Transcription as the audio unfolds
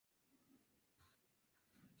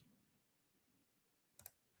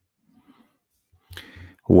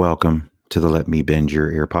Welcome to the Let Me Bend Your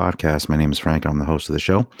Ear podcast. My name is Frank. I'm the host of the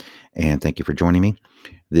show, and thank you for joining me.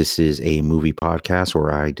 This is a movie podcast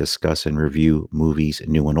where I discuss and review movies,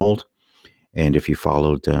 new and old. And if you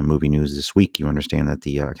followed movie news this week, you understand that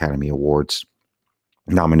the Academy Awards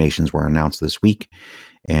nominations were announced this week,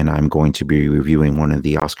 and I'm going to be reviewing one of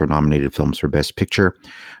the Oscar-nominated films for Best Picture,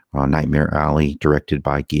 Nightmare Alley, directed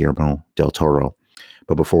by Guillermo del Toro.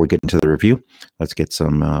 But before we get into the review, let's get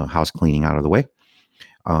some house cleaning out of the way.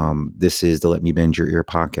 This is the Let Me Bend Your Ear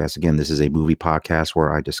podcast. Again, this is a movie podcast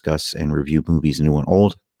where I discuss and review movies new and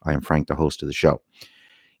old. I am Frank, the host of the show.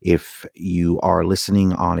 If you are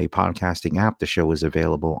listening on a podcasting app, the show is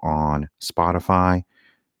available on Spotify,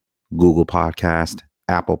 Google Podcast,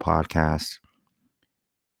 Apple Podcast,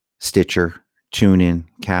 Stitcher, TuneIn,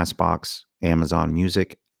 Castbox, Amazon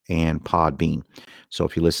Music, and Podbean. So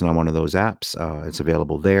if you listen on one of those apps, it's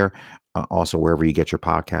available there. Also, wherever you get your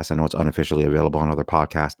podcasts. I know it's unofficially available on other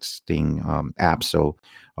podcasting apps, so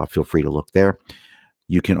feel free to look there.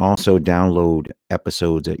 You can also download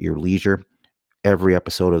episodes at your leisure. Every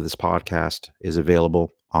episode of this podcast is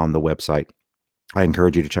available on the website. I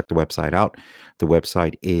encourage you to check the website out. The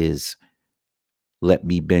website is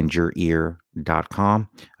letmebendyourear.com.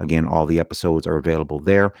 Again, all the episodes are available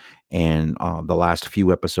there. And the last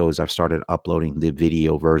few episodes, I've started uploading the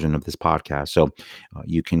video version of this podcast. So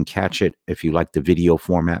you can catch it if you like the video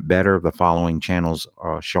format better. The following channels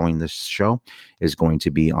showing this show is going to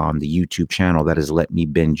be on the YouTube channel. That is Let Me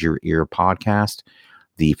Bend Your Ear podcast.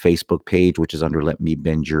 The Facebook page, which is under Let Me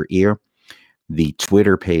Bend Your Ear. The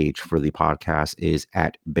Twitter page for the podcast is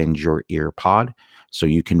at Bend Your Ear Pod. So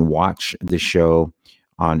you can watch the show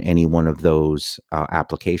on any one of those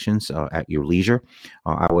applications at your leisure.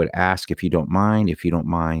 I would ask if you don't mind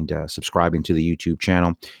subscribing to the YouTube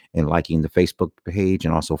channel and liking the Facebook page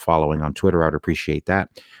and also following on Twitter. I'd appreciate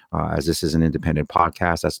that. As this is an independent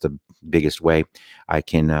podcast, that's the biggest way I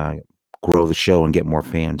can grow the show and get more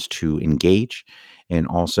fans to engage. And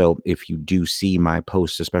also, if you do see my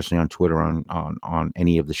posts, especially on Twitter on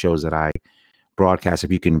any of the shows that I broadcast,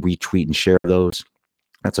 if you can retweet and share those,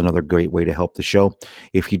 that's another great way to help the show.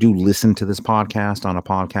 If you do listen to this podcast on a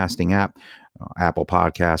podcasting app, Apple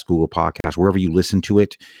Podcasts, Google Podcasts, wherever you listen to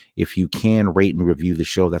it, if you can rate and review the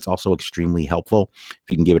show, that's also extremely helpful.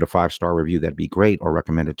 If you can give it a 5-star review, that'd be great, or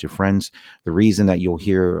recommend it to friends. The reason that you'll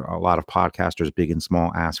hear a lot of podcasters, big and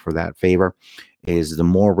small, ask for that favor is the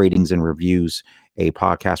more ratings and reviews a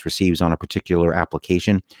podcast receives on a particular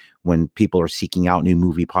application, when people are seeking out new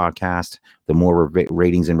movie podcasts, the more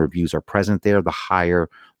ratings and reviews are present there, the higher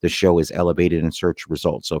the show is elevated in search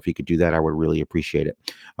results. So if you could do that, I would really appreciate it.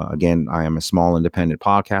 Again, I am a small independent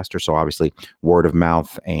podcaster, so obviously word of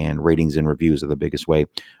mouth and ratings and reviews are the biggest way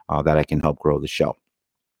that I can help grow the show.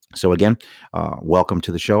 So again, welcome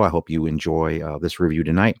to the show. I hope you enjoy this review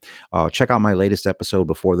tonight. Check out my latest episode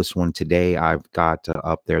before this one today. I've got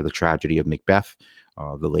up there The Tragedy of Macbeth,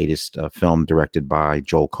 the latest film directed by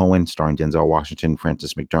Joel Cohen, starring Denzel Washington,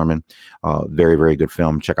 Frances McDormand. Very, very good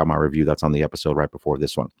film. Check out my review. That's on the episode right before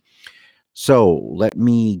this one. So let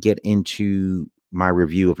me get into my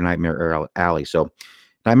review of Nightmare Alley. So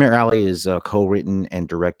Nightmare Alley is co-written and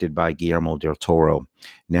directed by Guillermo del Toro.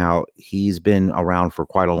 Now, he's been around for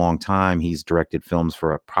quite a long time. He's directed films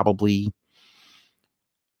for probably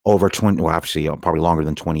over 20, well, actually, probably longer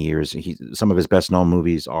than 20 years. Some of his best-known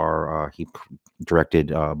movies are, he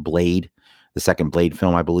directed Blade, the second Blade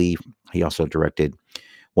film, I believe. He also directed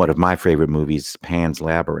one of my favorite movies, Pan's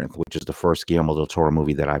Labyrinth, which is the first Guillermo del Toro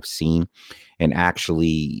movie that I've seen, and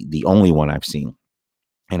actually the only one I've seen.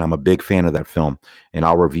 And I'm a big fan of that film, and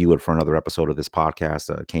I'll review it for another episode of this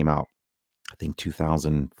podcast. It came out, I think,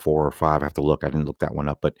 2004 or 5. I have to look. I didn't look that one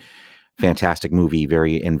up, but fantastic movie,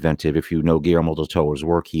 very inventive. If you know Guillermo del Toro's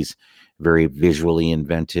work, he's very visually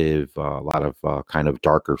inventive, a lot of kind of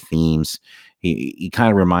darker themes. He kind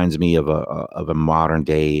of reminds me of a modern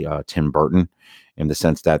day Tim Burton, in the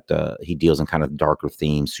sense that he deals in kind of darker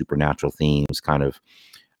themes, supernatural themes, kind of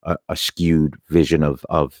a skewed vision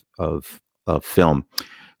of film.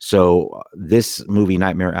 So this movie,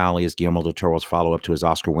 Nightmare Alley, is Guillermo del Toro's follow-up to his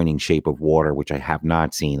Oscar-winning Shape of Water, which I have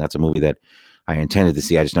not seen. That's a movie that I intended to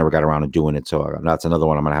see. I just never got around to doing it. So that's another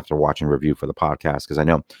one I'm going to have to watch and review for the podcast, because I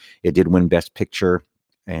know it did win Best Picture,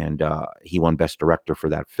 and he won Best Director for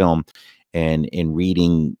that film. And in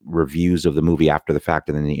reading reviews of the movie after the fact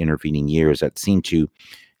and in the intervening years, that seemed to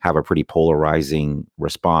have a pretty polarizing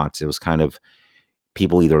response. It was kind of,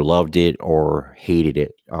 people either loved it or hated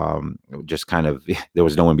it. Just kind of, there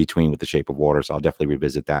was no in between with The Shape of Water. So I'll definitely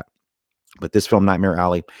revisit that. But this film, Nightmare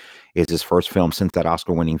Alley, is his first film since that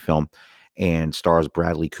Oscar-winning film, and stars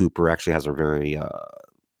Bradley Cooper. Actually has a very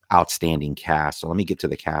outstanding cast. So let me get to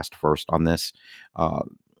the cast first on this. Uh,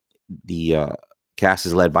 the cast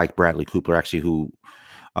is led by Bradley Cooper, actually, who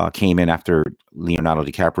came in after Leonardo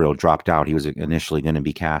DiCaprio dropped out. He was initially going to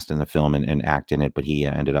be cast in the film and act in it, but he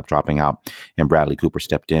ended up dropping out, and Bradley Cooper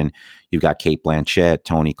stepped in. You've got Cate Blanchett,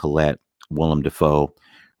 Toni Collette, Willem Dafoe,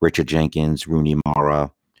 Richard Jenkins, Rooney Mara,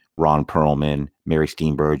 Ron Perlman, Mary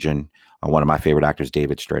Steenburgen, one of my favorite actors,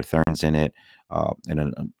 David Strathairn's in it,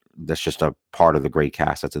 that's just a part of the great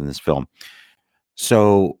cast that's in this film.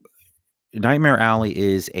 So Nightmare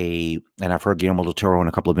Alley and I've heard Guillermo del Toro in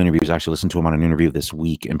a couple of interviews. I actually listened to him on an interview this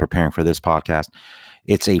week in preparing for this podcast.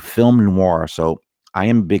 It's a film noir. So I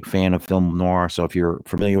am a big fan of film noir. So if you're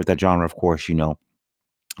familiar with that genre, of course,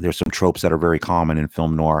 there's some tropes that are very common in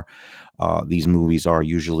film noir. These movies are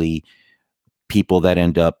usually people that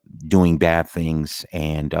end up doing bad things,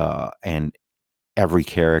 and every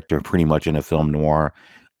character pretty much in a film noir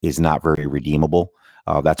is not very redeemable.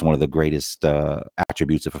 That's one of the greatest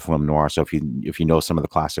attributes of a film noir. So if you know some of the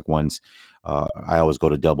classic ones, I always go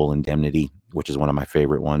to Double Indemnity, which is one of my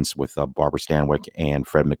favorite ones with Barbara Stanwyck and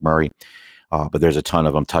Fred MacMurray. But there's a ton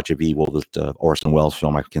of them. Touch of Evil, the Orson Welles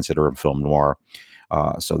film, I consider a film noir.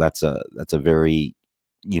 So that's a very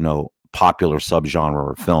popular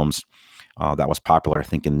subgenre of films that was popular, I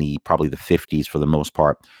think, in probably the 50s for the most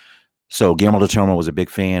part. So Guillermo del Toro was a big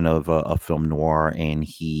fan of film noir, and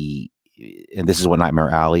this is what Nightmare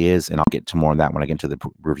Alley is, and I'll get to more on that when I get into the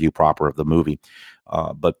review proper of the movie.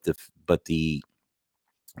 But the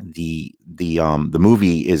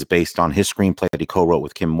movie is based on his screenplay that he co-wrote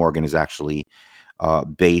with Kim Morgan, is actually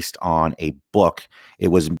based on a book.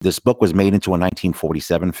 This book was made into a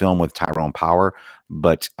 1947 film with Tyrone Power,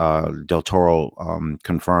 but del Toro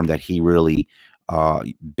confirmed that he really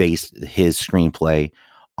based his screenplay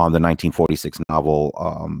on the 1946 novel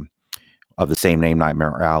of the same name,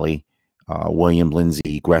 Nightmare Alley. William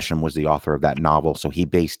Lindsay Gresham was the author of that novel, so he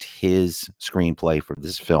based his screenplay for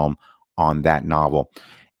this film on that novel.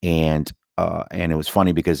 And it was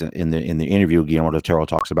funny because in the interview, Guillermo del Toro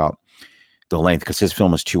talks about the length, because his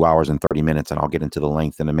film is 2 hours and 30 minutes, and I'll get into the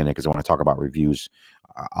length in a minute because I want to talk about reviews.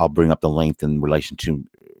 I'll bring up the length in relation to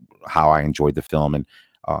how I enjoyed the film and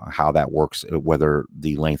how that works, whether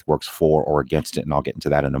the length works for or against it, and I'll get into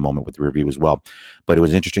that in a moment with the review as well. But it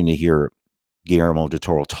was interesting to hear Guillermo del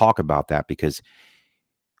Toro talk about that, because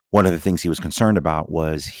one of the things he was concerned about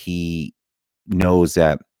was he knows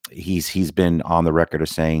that he's been on the record of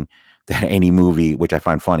saying that any movie, which I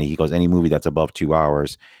find funny, he goes, any movie that's above 2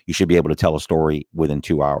 hours, you should be able to tell a story within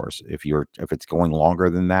 2 hours. If it's going longer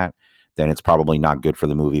than that, then it's probably not good for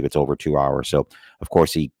the movie if it's over 2 hours. So of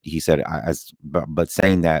course he said, but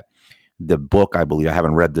saying that the book, I believe, I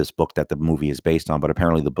haven't read this book that the movie is based on, but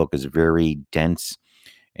apparently the book is very dense,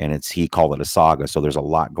 and he called it a saga. So there's a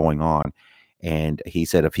lot going on. And he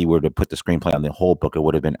said if he were to put the screenplay on the whole book, it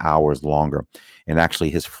would have been hours longer. And actually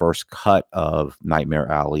his first cut of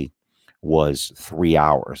Nightmare Alley was 3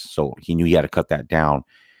 hours. So he knew he had to cut that down,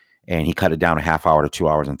 and he cut it down a half hour to 2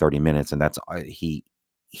 hours and 30 minutes. And that's,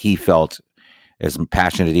 he felt, as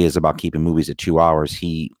passionate he is about keeping movies at 2 hours,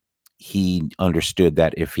 he understood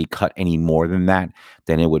that if he cut any more than that,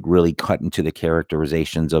 then it would really cut into the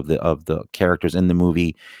characterizations of the characters in the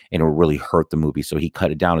movie, and it would really hurt the movie. So he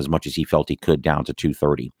cut it down as much as he felt he could, down to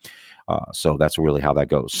 2:30. So that's really how that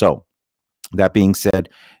goes. So that being said,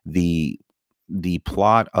 the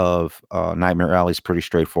plot of Nightmare Alley is pretty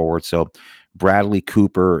straightforward. So Bradley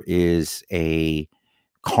Cooper is a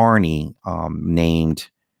carny named,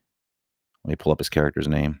 let me pull up his character's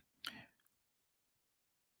name,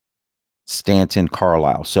 Stanton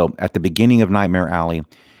Carlisle. So at the beginning of Nightmare Alley,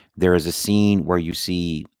 there is a scene where you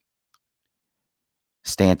see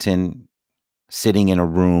Stanton sitting in a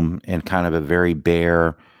room in kind of a very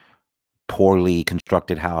bare, poorly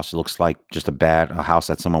constructed house. It looks like just a house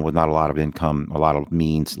that someone with not a lot of income, a lot of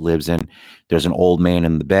means lives in. There's an old man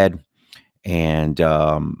in the bed, and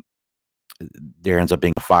there ends up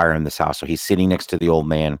being a fire in this house. So he's sitting next to the old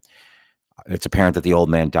man. It's apparent that the old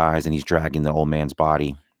man dies, and he's dragging the old man's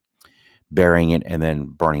body, burying it, and then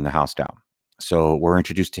burning the house down. So we're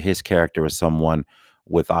introduced to his character as someone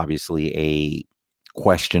with obviously a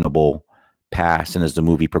questionable past. And as the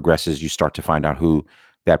movie progresses, you start to find out who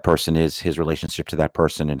that person is, his relationship to that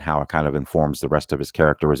person, and how it kind of informs the rest of his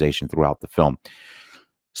characterization throughout the film.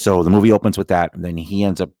 So the movie opens with that, and then he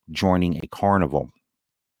ends up joining a carnival.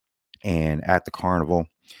 And at the carnival,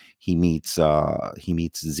 he meets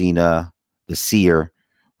Xena the Seer,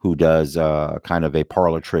 who does kind of a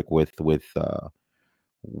parlor trick with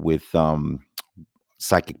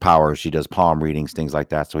psychic powers. She does palm readings, things like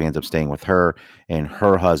that. So he ends up staying with her, and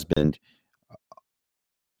her husband,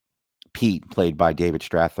 Pete, played by David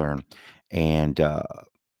Strathairn, and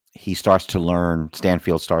he starts to learn.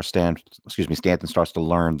 Stanton starts to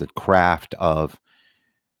learn the craft of.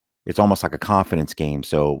 It's almost like a confidence game.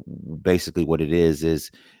 So basically, what it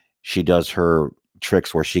is she does her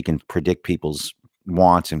tricks where she can predict people's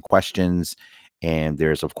wants and questions. And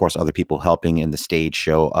there's, of course, other people helping in the stage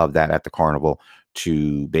show of that at the carnival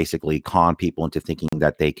to basically con people into thinking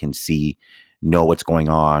that they can know what's going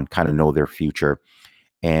on, kind of know their future.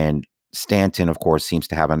 And Stanton, of course, seems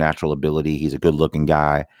to have a natural ability. He's a good looking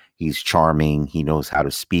guy. He's charming. He knows how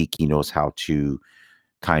to speak. He knows how to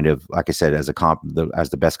kind of, like I said, as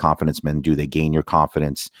the best confidence men do, they gain your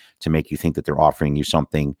confidence to make you think that they're offering you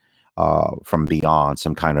something from beyond,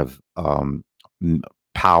 some kind of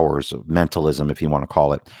powers of mentalism, if you want to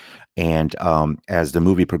call it. And as the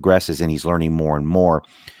movie progresses and he's learning more and more,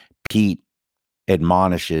 Pete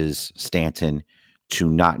admonishes Stanton to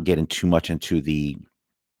not get in too much into the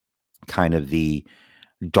kind of the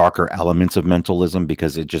darker elements of mentalism,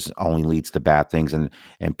 because it just only leads to bad things. And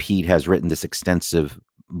Pete has written this extensive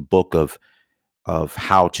book of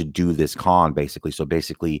how to do this con, basically. So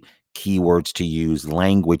basically, keywords to use,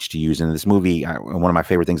 language to use. In this movie, one of my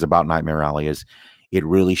favorite things about Nightmare Alley is it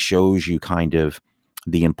really shows you kind of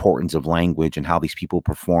the importance of language and how these people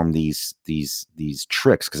perform these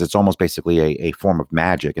tricks, because it's almost basically a form of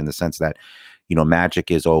magic, in the sense that, magic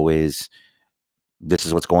is always, this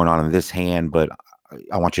is what's going on in this hand, but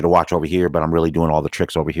I want you to watch over here, but I'm really doing all the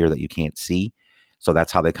tricks over here that you can't see. So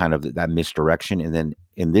that's how they kind of, that misdirection. And then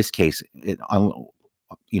in this case,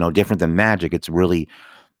 different than magic, it's really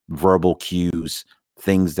verbal cues,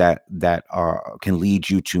 things that can lead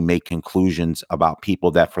you to make conclusions about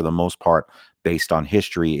people that, for the most part, based on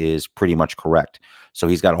history, is pretty much correct. So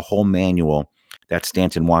he's got a whole manual that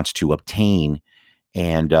Stanton wants to obtain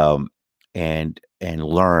and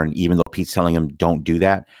learn, even though Pete's telling him don't do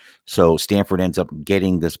that. So Stanford ends up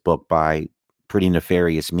getting this book by pretty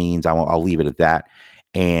nefarious means. I'll leave it at that.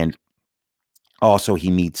 And also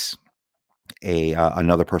he meets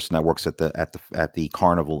another person that works at the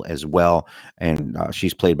carnival as well, and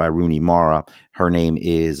she's played by Rooney Mara. Her name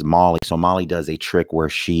is Molly. So Molly does a trick where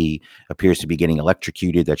she appears to be getting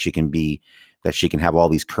electrocuted, that she can have all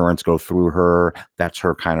these currents go through her. That's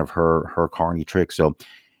her kind of her carny trick. So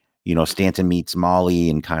Stanton meets Molly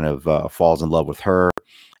and kind of falls in love with her.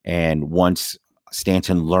 And once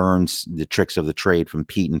Stanton learns the tricks of the trade from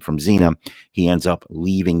Pete and from Xena, he ends up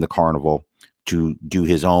leaving the carnival to do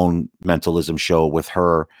his own mentalism show with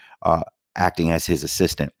her acting as his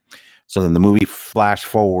assistant. So then the movie flash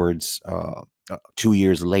forwards 2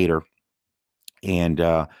 years later, and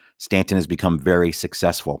Stanton has become very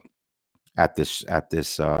successful at this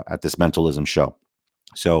mentalism show.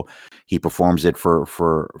 So he performs it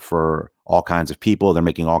for all kinds of people. They're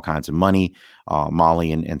making all kinds of money.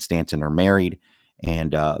 Molly and Stanton are married,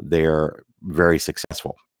 and they're very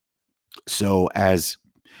successful. So as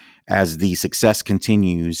the success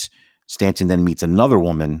continues, Stanton then meets another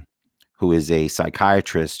woman who is a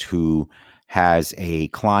psychiatrist who has a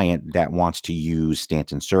client that wants to use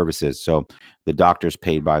Stanton's services. So the doctor's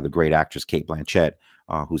paid by the great actress Cate Blanchett,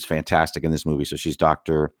 who's fantastic in this movie. So she's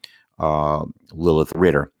Dr. Lilith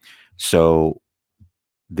Ritter. So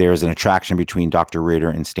there's an attraction between Dr. Ritter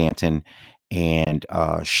and Stanton, and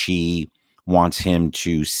she wants him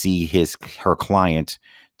to see her client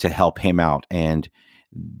to help him out. And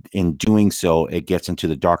in doing so, it gets into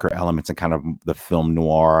the darker elements and kind of the film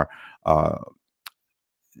noir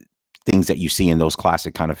things that you see in those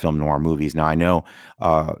classic kind of film noir movies. Now, I know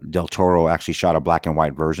Del Toro actually shot a black and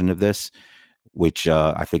white version of this, which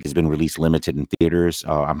I think has been released limited in theaters.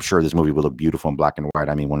 I'm sure this movie will look beautiful in black and white.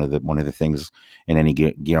 I mean, one of the things in any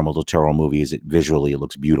Guillermo del Toro movie is it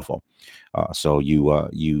looks beautiful. So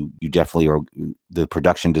you definitely are. The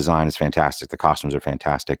production design is fantastic. The costumes are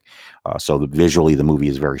fantastic. So visually, the movie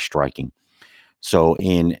is very striking. So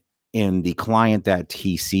in the client that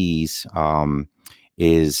he sees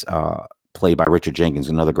is played by Richard Jenkins,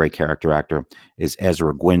 another great character actor, is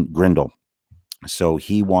Ezra Grindle. So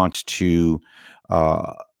he wants to,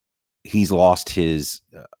 he's lost his,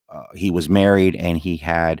 he was married and he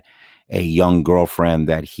had a young girlfriend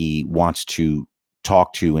that he wants to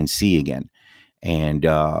talk to and see again. And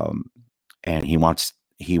he wants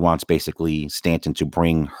basically Stanton to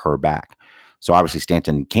bring her back. So obviously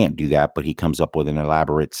Stanton can't do that, but he comes up with an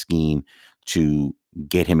elaborate scheme to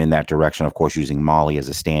get him in that direction, of course, using Molly as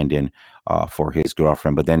a stand-in for his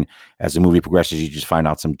girlfriend. But then as the movie progresses, you just find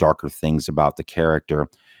out some darker things about the character.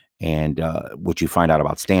 And what you find out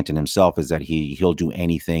about Stanton himself is that he'll do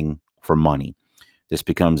anything for money. This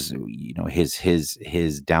becomes,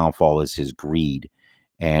 his downfall is his greed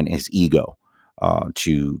and his ego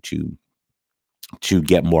to to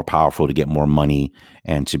get more powerful, to get more money,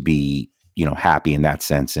 and to be, happy in that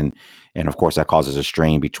sense. And of course, that causes a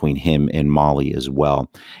strain between him and Molly as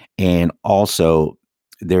well. And also,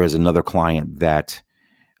 there is another client that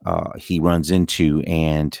he runs into,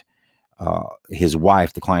 and his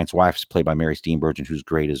wife, the client's wife, is played by Mary Steenburgen, who's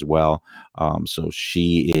great as well. So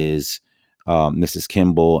she is Mrs.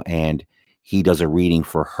 Kimball, and he does a reading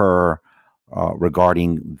for her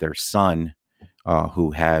regarding their son,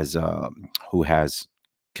 who has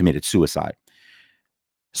committed suicide.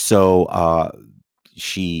 So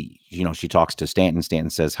she talks to Stanton. Stanton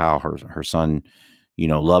says how her son,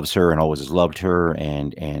 loves her and always has loved her,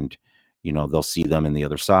 and they'll see them in the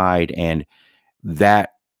other side, and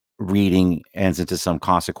that reading ends into some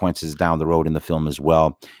consequences down the road in the film as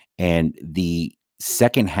well. And the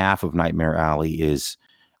second half of Nightmare Alley is,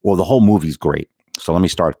 well, the whole movie's great. So let me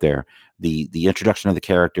start there. The introduction of the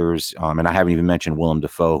characters, and I haven't even mentioned Willem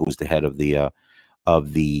Dafoe, who's the head of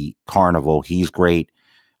the carnival. He's great.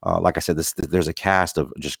 Like I said, there's a cast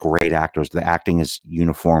of just great actors. The acting is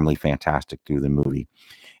uniformly fantastic through the movie.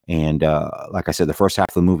 And like I said, the first half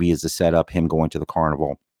of the movie is the setup, him going to the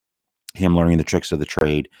carnival, him learning the tricks of the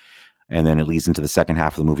trade. And then it leads into the second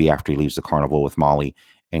half of the movie after he leaves the carnival with Molly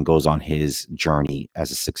and goes on his journey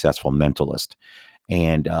as a successful mentalist.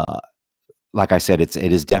 And like I said, it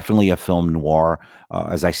is definitely a film noir.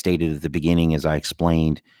 As I stated at the beginning, as I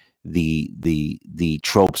explained, the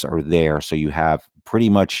tropes are there. So you have pretty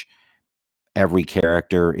much every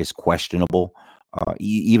character is questionable.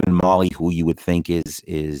 Even Molly, who you would think is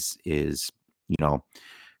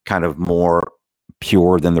kind of more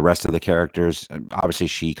pure than the rest of the characters. Obviously,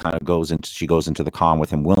 she goes into the con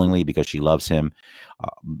with him willingly because she loves him.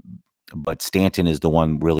 But Stanton is the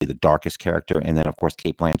one really the darkest character, and then of course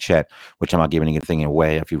Cate Blanchett, which I'm not giving anything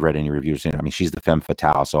away if you've read any reviews. I mean, she's the femme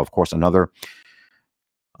fatale. So of course another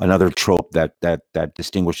trope that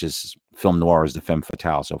distinguishes film noir is the femme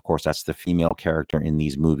fatale. So of course that's the female character in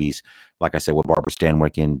these movies. Like I said, with Barbara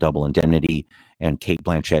Stanwyck in Double Indemnity and Cate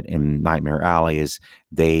Blanchett in Nightmare Alley, is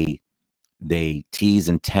they tease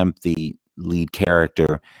and tempt the lead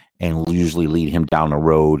character and usually lead him down a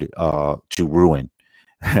road to ruin.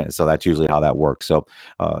 So that's usually how that works. So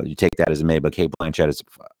you take that as it may, but Cate Blanchett is,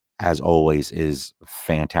 as always, is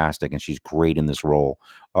fantastic, and she's great in this role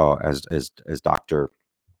as Dr.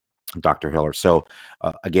 Hiller. So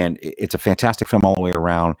again, it's a fantastic film all the way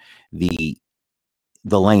around.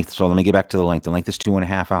 The length. So let me get back to the length. The length is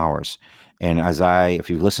 2.5 hours. And if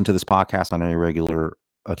you've listened to this podcast on any regular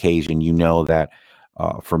occasion, you know that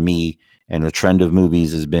for me, and the trend of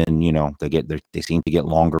movies has been, they seem to get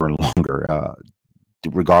longer and longer,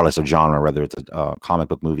 regardless of genre, whether it's a comic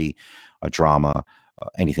book movie, a drama,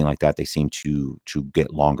 anything like that. They seem to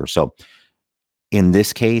get longer. So in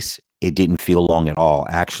this case, it didn't feel long at all.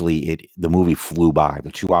 Actually, the movie flew by. The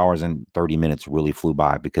 2 hours and 30 minutes really flew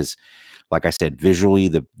by because, like I said, visually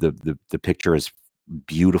the picture is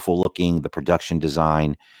beautiful looking. The production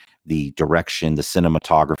design, the direction, the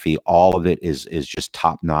cinematography, all of it is just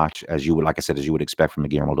top notch, as you would expect from a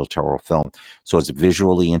Guillermo del Toro film. So it's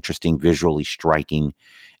visually interesting, visually striking,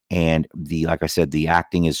 and like I said, the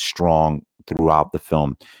acting is strong throughout the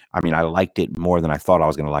film. I mean, I liked it more than I thought I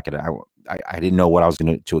was going to like it. I didn't know what I was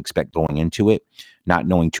going to expect going into it, not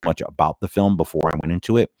knowing too much about the film before I went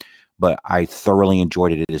into it. But I thoroughly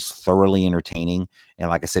enjoyed it. It is thoroughly entertaining. And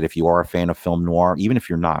like I said, if you are a fan of film noir, even if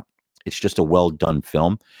you're not, it's just a well done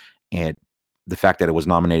film. And the fact that it was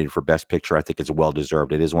nominated for Best Picture, I think it's well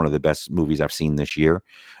deserved. It is one of the best movies I've seen this year,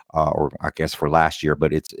 or I guess for last year.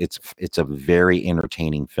 But it's a very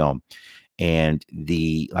entertaining film. And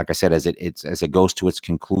like I said, as it goes to its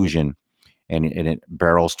conclusion, and it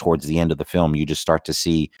barrels towards the end of the film, you just start to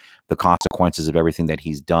see the consequences of everything that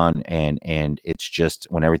he's done, and it's just,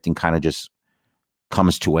 when everything kind of just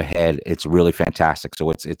comes to a head, it's really fantastic. So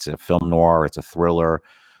it's a film noir, it's a thriller.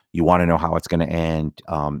 You want to know how it's going to end,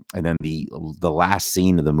 and then the last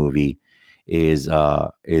scene of the movie is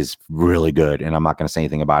really good, and I'm not going to say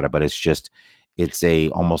anything about it, but it's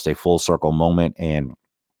almost a full circle moment, and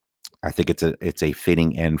I think it's a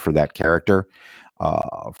fitting end for that character,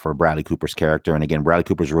 for Bradley Cooper's character. And again, Bradley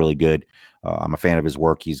Cooper's really good. I'm a fan of his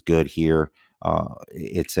work. He's good here.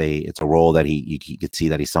 It's a role that you could see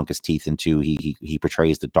that he sunk his teeth into. He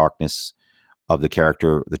portrays the darkness of the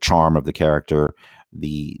character, the charm of the character,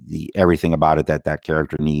 the everything about it that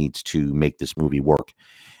character needs to make this movie work.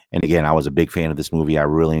 And again, I was a big fan of this movie. I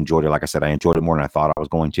really enjoyed it. Like I said, I enjoyed it more than I thought I was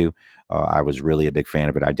going to. I was really a big fan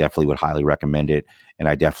of it. I definitely would highly recommend it, and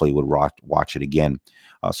I definitely would watch it again.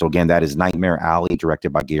 So again, that is Nightmare Alley,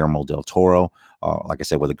 directed by Guillermo del Toro. Like I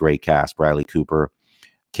said, with a great cast: Bradley Cooper,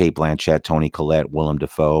 Kate Blanchett, Toni Collette, Willem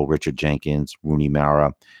Dafoe, Richard Jenkins, Rooney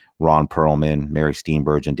Mara, Ron Perlman, Mary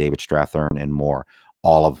Steenburgen, David Strathairn, and more,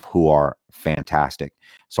 all of who are fantastic.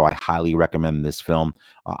 So I highly recommend this film.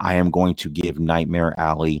 I am going to give Nightmare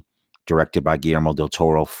Alley, directed by Guillermo del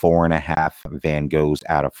Toro, 4.5 Van Goghs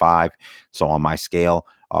out of 5. So on my scale,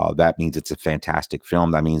 that means it's a fantastic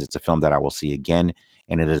film. That means it's a film that I will see again,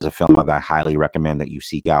 and it is a film that I highly recommend that you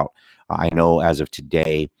seek out. I know as of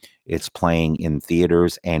today, it's playing in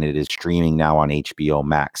theaters and it is streaming now on HBO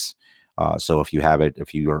Max. So if you have it,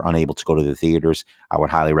 if you are unable to go to the theaters, I would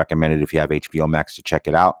highly recommend it if you have HBO Max to check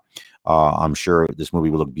it out. I'm sure this movie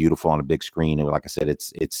will look beautiful on a big screen. And like I said,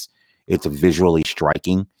 it's visually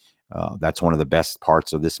striking. That's one of the best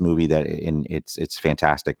parts of this movie. It's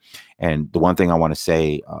fantastic. And the one thing I want to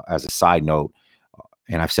say as a side note,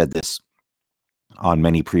 and I've said this on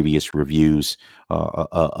many previous reviews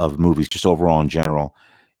of movies, just overall in general,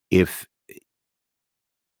 if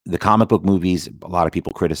the comic book movies, a lot of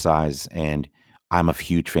people criticize, and I'm a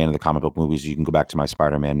huge fan of the comic book movies. You can go back to my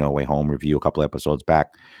Spider-Man No Way Home review a couple episodes back.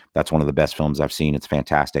 That's one of the best films I've seen. It's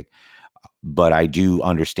fantastic. But I do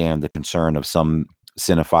understand the concern of some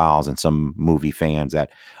cinephiles and some movie fans that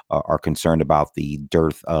are concerned about the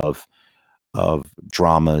dearth of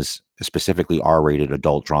dramas, specifically R-rated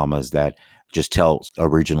adult dramas that just tell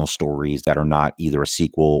original stories that are not either a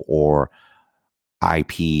sequel or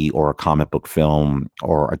IP or a comic book film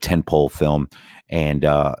or a tentpole film. And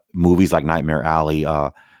movies like Nightmare Alley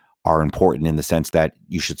are important in the sense that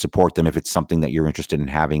you should support them if it's something that you're interested in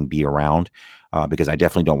having be around. Because I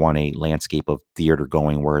definitely don't want a landscape of theater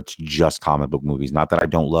going where it's just comic book movies. Not that I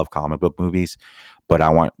don't love comic book movies, but I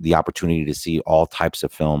want the opportunity to see all types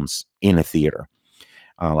of films in a theater.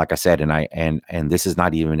 Like I said, and this is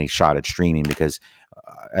not even a shot at streaming because,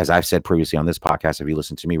 as I've said previously on this podcast, if you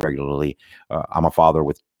listen to me regularly, I'm a father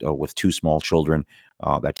with 2 small children.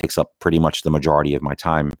 That takes up pretty much the majority of my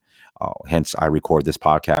time. Hence, I record this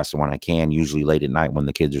podcast when I can, usually late at night when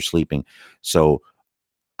the kids are sleeping. So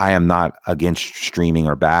I am not against streaming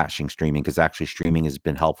or bashing streaming, because actually streaming has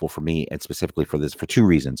been helpful for me, and specifically for this, for 2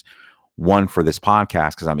 reasons. One, for this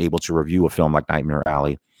podcast, because I'm able to review a film like Nightmare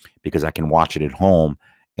Alley because I can watch it at home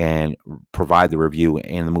and provide the review,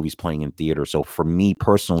 and the movie's playing in theater. So for me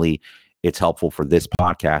personally, it's helpful for this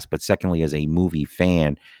podcast. But secondly, as a movie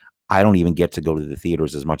fan, I don't even get to go to the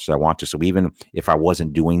theaters as much as I want to. So even if I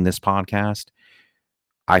wasn't doing this podcast,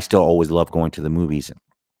 I still always love going to the movies.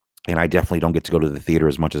 And I definitely don't get to go to the theater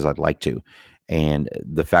as much as I'd like to. And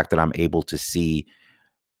the fact that I'm able to see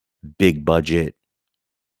big budget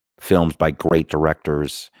films by great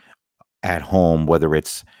directors at home, whether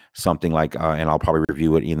it's something like, and I'll probably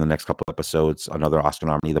review it in the next couple episodes, another Oscar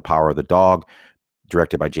nominee, The Power of the Dog,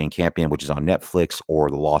 directed by Jane Campion, which is on Netflix,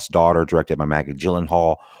 or The Lost Daughter, directed by Maggie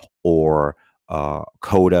Gyllenhaal, or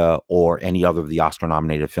Coda, or any other of the Oscar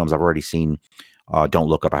nominated films. I've already seen Don't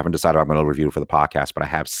Look Up. I haven't decided I'm going to review it for the podcast, but I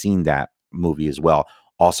have seen that movie as well.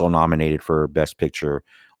 Also nominated for Best Picture,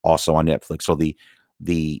 also on Netflix. So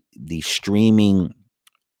the streaming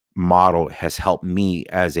model has helped me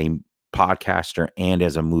as a podcaster and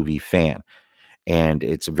as a movie fan, and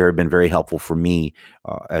it's been very helpful for me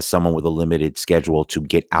as someone with a limited schedule to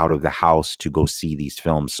get out of the house to go see these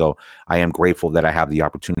films. So I am grateful that I have the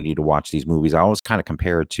opportunity to watch these movies. I always kind of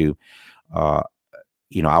compare it to I'm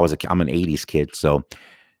an 80s kid, so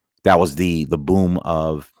that was the boom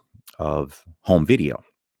of home video.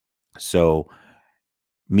 So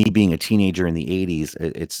me being a teenager in the 80s,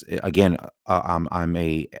 it's again, I'm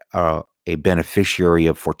a beneficiary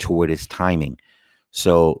of fortuitous timing.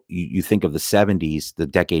 So you think of the 70s, the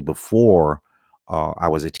decade before I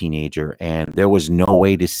was a teenager, and there was no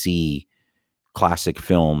way to see classic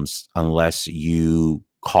films unless you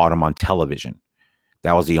caught them on television.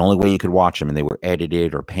 That was the only way you could watch them, and they were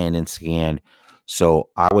edited or pan and scanned. So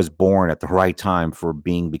I was born at the right time for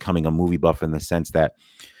becoming a movie buff, in the sense that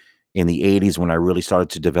in the 80s, when I really started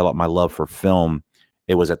to develop my love for film,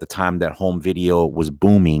 it was at the time that home video was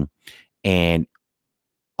booming, and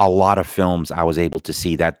a lot of films I was able to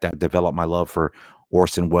see that developed my love for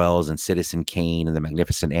Orson Welles and Citizen Kane and the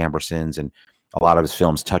Magnificent Ambersons, and a lot of his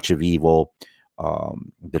films, Touch of Evil,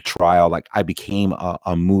 The Trial. Like, I became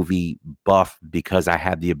a movie buff because I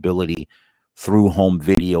had the ability through home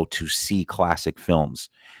video to see classic films.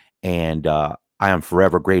 And I am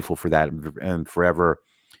forever grateful for that, and forever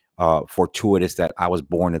fortuitous that I was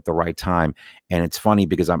born at the right time. And it's funny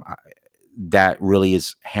because that really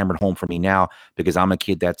is hammered home for me now, because I'm a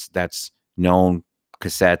kid that's known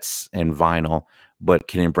cassettes and vinyl, but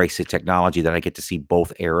can embrace the technology. That I get to see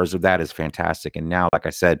both eras of that is fantastic. And now, like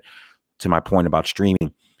I said, to my point about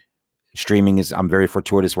streaming, Streaming is, I'm very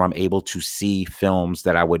fortuitous where I'm able to see films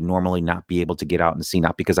that I would normally not be able to get out and see,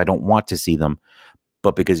 not because I don't want to see them,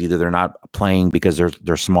 but because either they're not playing because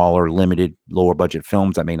they're smaller, limited, lower budget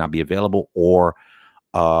films that may not be available, or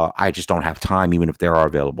I just don't have time, even if they are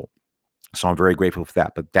available. So I'm very grateful for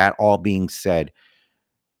that. But that all being said,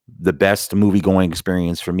 the best movie going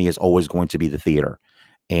experience for me is always going to be the theater.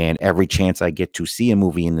 And every chance I get to see a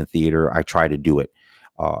movie in the theater, I try to do it.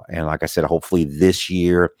 And like I said, hopefully this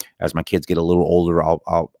year, as my kids get a little older,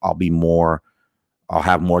 I'll be more. I'll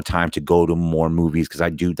have more time to go to more movies because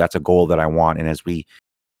I do. That's a goal that I want. And as we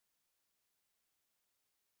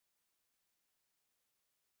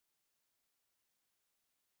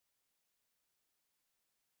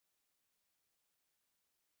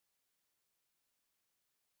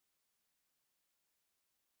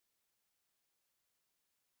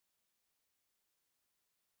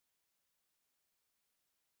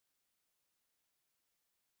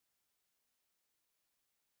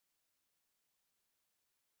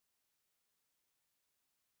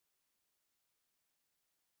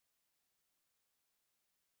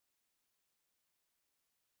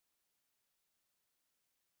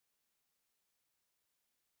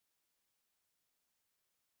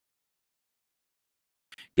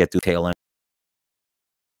get through tail end,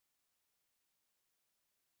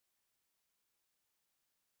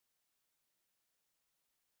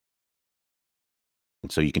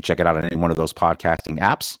 so you can check it out on any one of those podcasting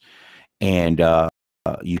apps. And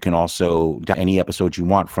you can also get any episodes you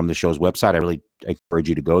want from the show's website. I really encourage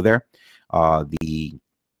you to go there. The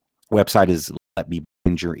website is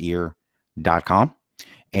letmebingeyorear.com.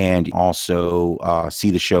 And also see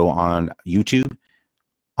the show on YouTube,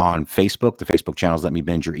 on Facebook. The Facebook channel is Let Me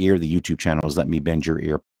Bend Your Ear. The YouTube channel is Let Me Bend Your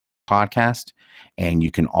Ear podcast. And you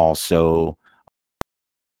can also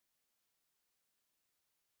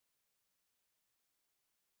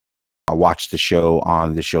watch the show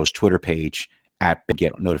on the show's Twitter page at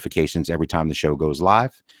get notifications every time the show goes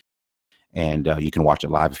live. And you can watch it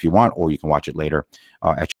live if you want, or you can watch it later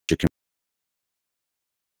at your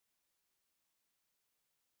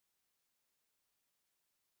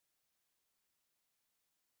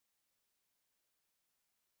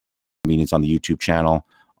convenience on the YouTube channel,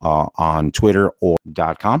 on Twitter or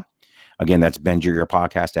 .com. Again, that's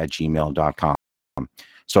bendyourpodcast at gmail.com.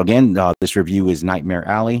 So again, this review is Nightmare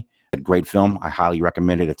Alley. A great film. I highly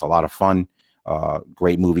recommend it. It's a lot of fun.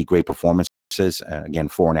 Great movie, great performances. Again,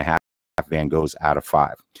 4.5 Van Goghs out of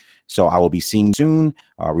 5. So I will be seeing soon,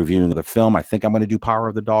 reviewing the film. I think I'm going to do Power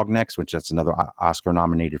of the Dog next, which that's another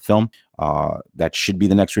Oscar-nominated film. That should be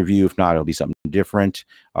the next review. If not, it'll be something different.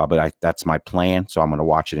 But that's my plan. So I'm going to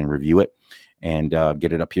watch it and review it and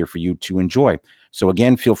get it up here for you to enjoy. So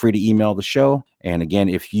again, feel free to email the show. And again,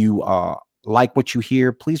 if you like what you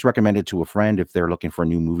hear, please recommend it to a friend if they're looking for a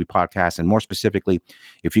new movie podcast. And more specifically,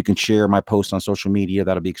 if you can share my post on social media,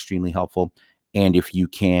 that'll be extremely helpful. And if you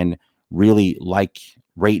can really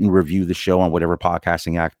rate and review the show on whatever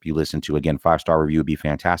podcasting app you listen to. Again, 5-star review would be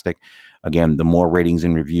fantastic. Again, the more ratings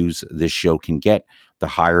and reviews this show can get, the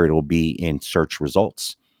higher it will be in search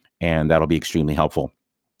results. And that'll be extremely helpful.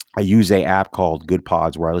 I use a app called Good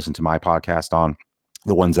Pods where I listen to my podcast on,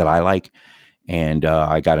 the ones that I like. And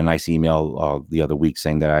I got a nice email the other week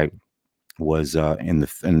saying that I was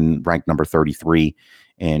in rank number 33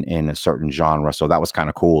 in a certain genre. So that was kind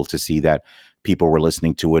of cool to see that people were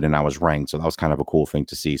listening to it and I was ranked. So that was kind of a cool thing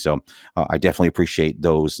to see. So I definitely appreciate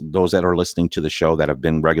those that are listening to the show that have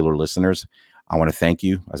been regular listeners. I want to thank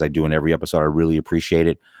you, as I do in every episode. I really appreciate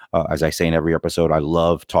it. As I say in every episode, I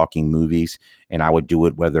love talking movies, and I would do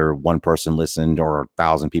it whether one person listened or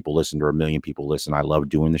 1,000 people listened or 1,000,000 people listened. I love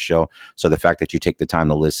doing the show. So the fact that you take the time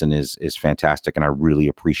to listen is fantastic, and I really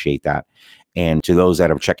appreciate that. And to those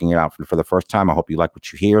that are checking it out for the first time, I hope you like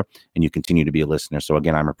what you hear and you continue to be a listener. So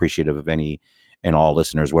again, I'm appreciative of any and all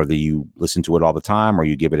listeners, whether you listen to it all the time or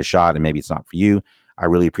you give it a shot and maybe it's not for you. I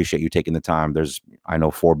really appreciate you taking the time. I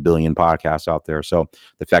know 4 billion podcasts out there. So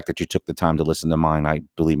the fact that you took the time to listen to mine,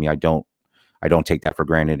 believe me, I don't take that for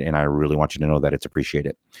granted. And I really want you to know that it's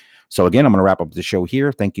appreciated. So again, I'm going to wrap up the show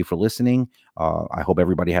here. Thank you for listening. I hope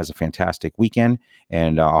everybody has a fantastic weekend,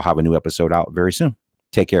 and I'll have a new episode out very soon.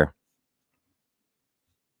 Take care.